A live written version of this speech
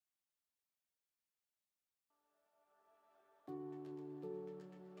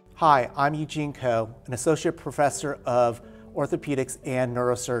Hi, I'm Eugene Koh, an associate professor of orthopedics and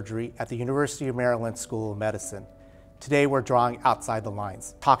neurosurgery at the University of Maryland School of Medicine. Today we're drawing outside the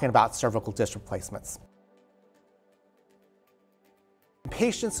lines, talking about cervical disc replacements.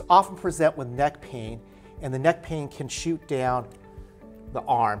 Patients often present with neck pain, and the neck pain can shoot down the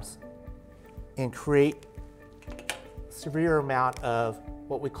arms and create a severe amount of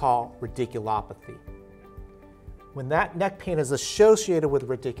what we call radiculopathy. When that neck pain is associated with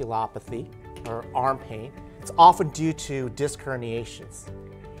radiculopathy, or arm pain, it's often due to disc herniations.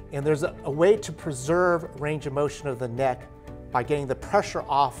 And there's a way to preserve range of motion of the neck by getting the pressure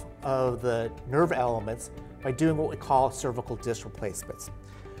off of the nerve elements by doing what we call cervical disc replacements.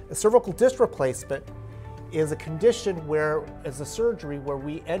 A cervical disc replacement is a condition where, as a surgery, where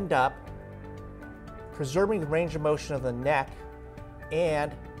we end up preserving the range of motion of the neck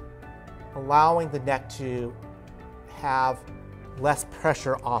and allowing the neck to have less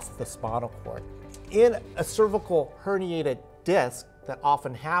pressure off the spinal cord. In a cervical herniated disc that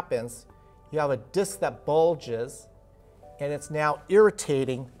often happens, you have a disc that bulges and it's now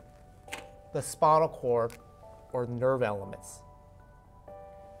irritating the spinal cord or the nerve elements.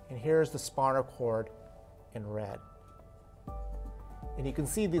 And here's the spinal cord in red. And you can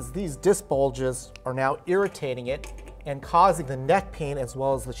see these disc bulges are now irritating it and causing the neck pain as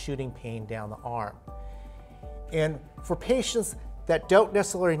well as the shooting pain down the arm. And for patients that don't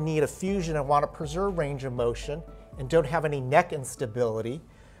necessarily need a fusion and want to preserve range of motion and don't have any neck instability,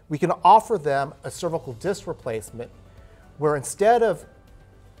 we can offer them a cervical disc replacement where instead of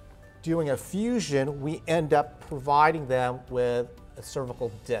doing a fusion, we end up providing them with a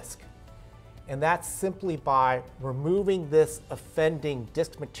cervical disc. And that's simply by removing this offending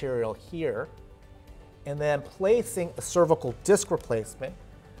disc material here and then placing a cervical disc replacement,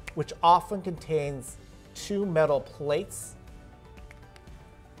 which often contains two metal plates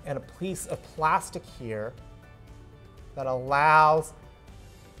and a piece of plastic here that allows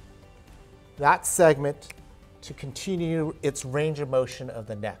that segment to continue its range of motion of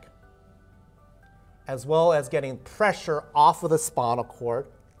the neck, as well as getting pressure off of the spinal cord,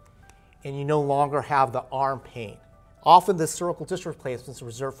 and you no longer have the arm pain. Often this cervical disc replacement is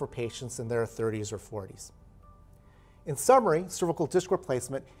reserved for patients in their 30s or 40s. In summary, cervical disc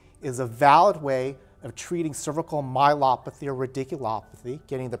replacement is a valid way of treating cervical myelopathy or radiculopathy,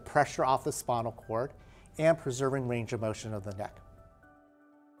 getting the pressure off the spinal cord, and preserving range of motion of the neck.